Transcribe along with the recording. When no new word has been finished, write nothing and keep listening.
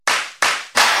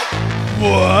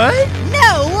What?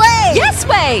 No way! Yes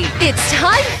way! It's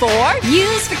time for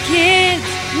News for Kids!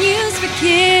 News for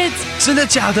Kids! 真的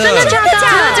假的？真的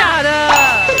假的？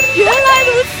原来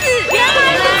如此！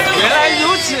原来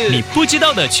如此！你不知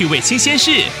道的趣味新鲜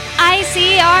事。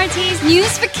ICRT's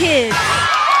News for Kids!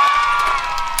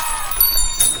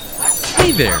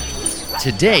 Hey there!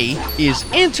 Today is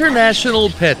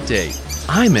International Pet Day.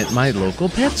 I'm at my local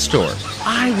pet store.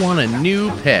 I want a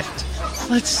new pet.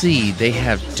 Let's see, they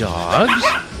have dogs,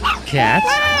 cats,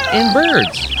 and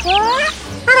birds.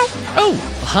 Oh,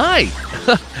 hi!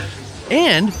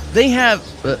 And they have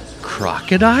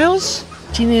crocodiles?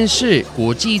 今天是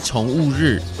国际宠物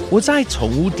日，我在宠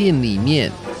物店里面，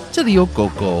这里有狗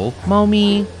狗、猫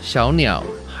咪、小鸟，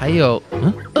还有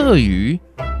鳄鱼。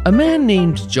A man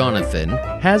named Jonathan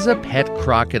has a pet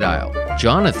crocodile.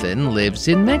 Jonathan lives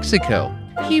in Mexico.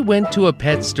 He went to a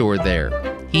pet store there.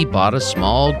 He bought a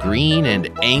small, green, and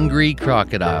angry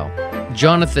crocodile.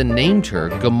 Jonathan named her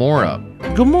Gamora.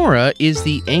 Gamora is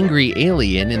the angry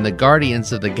alien in the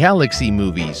Guardians of the Galaxy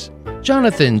movies.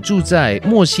 Jonathan 住在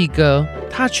墨西哥，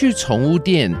他去宠物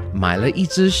店买了一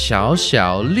只小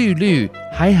小、绿绿、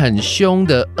还很凶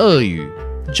的鳄鱼。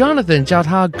Jonathan 叫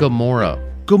它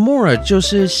Gamora。Gamora 就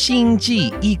是星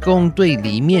际异攻队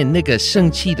里面那个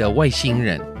生气的外星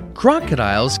人。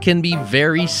Crocodiles can be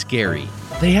very scary.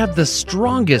 They have the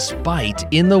strongest bite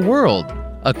in the world.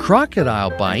 A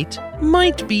crocodile bite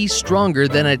might be stronger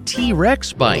than a T-Rex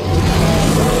bite.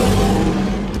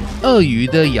 鳄鱼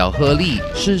的咬合力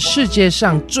是世界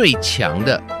上最强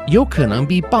的，有可能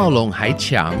比暴龙还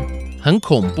强，很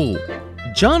恐怖。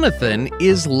Jonathan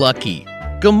is lucky.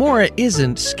 Gamora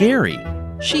isn't scary.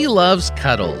 She loves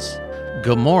cuddles.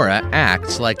 Gamora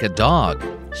acts like a dog.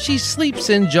 She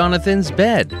sleeps in Jonathan's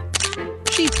bed.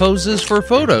 She poses for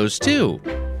photos too.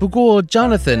 不过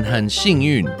Jonathan 很幸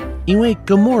运，因为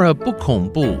Gamora 不恐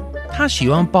怖，她喜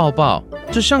欢抱抱，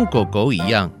就像狗狗一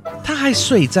样。她还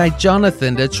睡在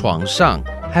Jonathan 的床上，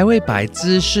还会摆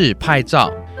姿势拍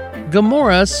照。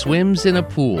Gamora swims in a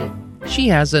pool. She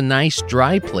has a nice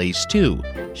dry place too.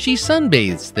 She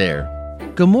sunbathes there.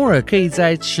 Gamora 可以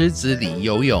在池子里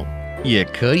游泳，也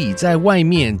可以在外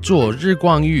面做日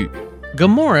光浴。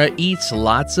Gamora eats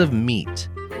lots of meat.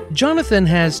 Jonathan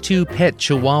has 2 pet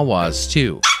Chihuahuas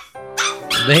too.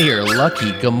 They are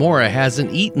lucky Gamora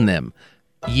hasn't eaten them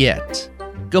yet.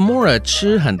 Gamora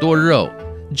吃很多肉。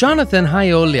Jonathan 还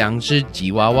有2只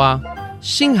吉娃娃，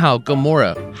幸好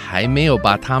Gamora 还没有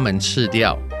把它们吃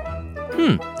掉。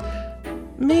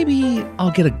Maybe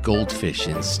I'll get a goldfish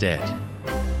instead.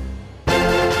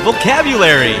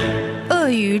 Vocabulary. 鳄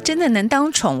鱼真的能当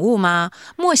宠物吗？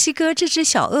墨西哥这只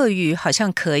小鳄鱼好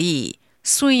像可以。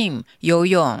Swim 游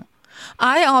泳。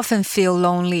I often feel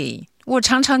lonely. 我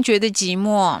常常觉得寂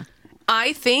寞。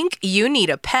I think you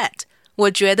need a pet.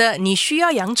 我觉得你需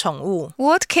要养宠物。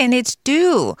What can it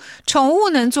do? 宠物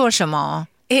能做什么？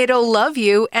 It'll love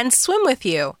you and swim with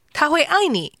you. 它会爱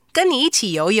你，跟你一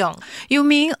起游泳。You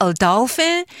mean a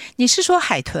dolphin? 你是说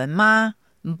海豚吗？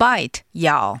 Bite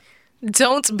咬。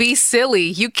Don't be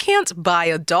silly. You can't buy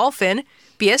a dolphin.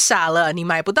 别傻了，你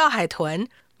买不到海豚。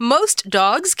Most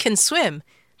dogs can swim.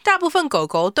 大部分狗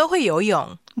狗都会游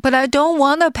泳。But I don't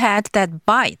want a pet that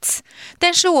bites.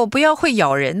 但是我不要会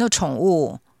咬人的宠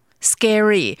物。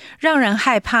Scary 让人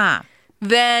害怕。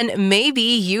Then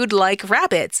maybe you'd like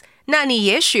rabbits. 那你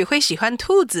也许会喜欢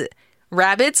兔子。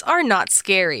Rabbits are not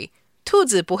scary. 兔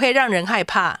子不会让人害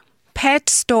怕。Pet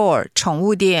store 宠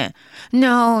物店。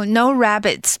No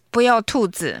rabbits. 不要兔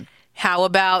子。How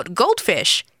about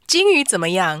goldfish? 金鱼怎么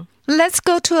样？ Let's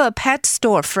go to a pet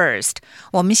store first.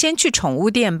 我们先去宠物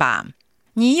店吧。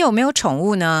你有没有宠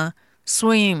物呢？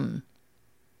 Swim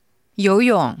游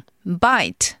泳。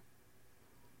Bite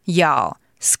咬。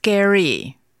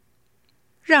Scary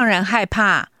让人害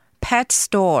怕。Pet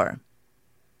store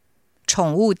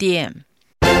宠物店。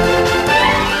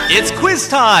 It's quiz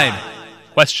time.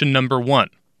 Question number 1.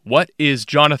 What is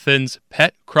Jonathan's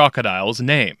pet crocodile's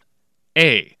name?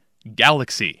 A.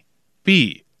 Galaxy.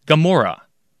 B. Gamora.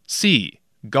 C.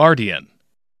 Guardian.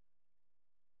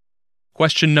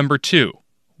 Question number 2.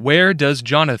 Where does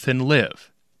Jonathan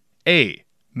live? A.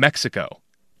 Mexico.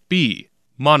 B.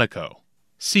 Monaco.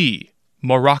 C.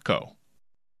 Morocco.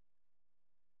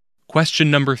 Question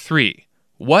number 3.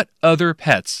 What other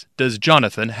pets does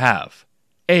Jonathan have?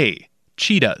 A.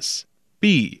 Cheetahs.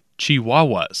 B.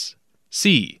 Chihuahuas.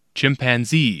 C.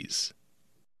 Chimpanzees.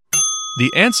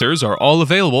 The answers are all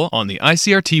available on the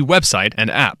ICRT website and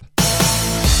app.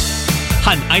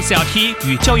 和 ICRT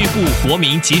与教育部国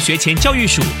民及学前教育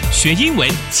署学英文，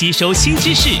吸收新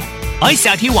知识。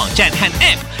ICRT 网站和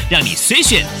App 让你随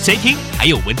选随听，还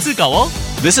有文字稿哦。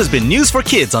This has been News for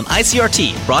Kids on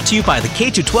ICRT, brought to you by the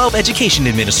K-12 Education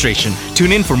Administration.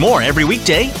 Tune in for more every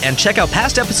weekday and check out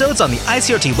past episodes on the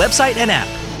ICRT website and app.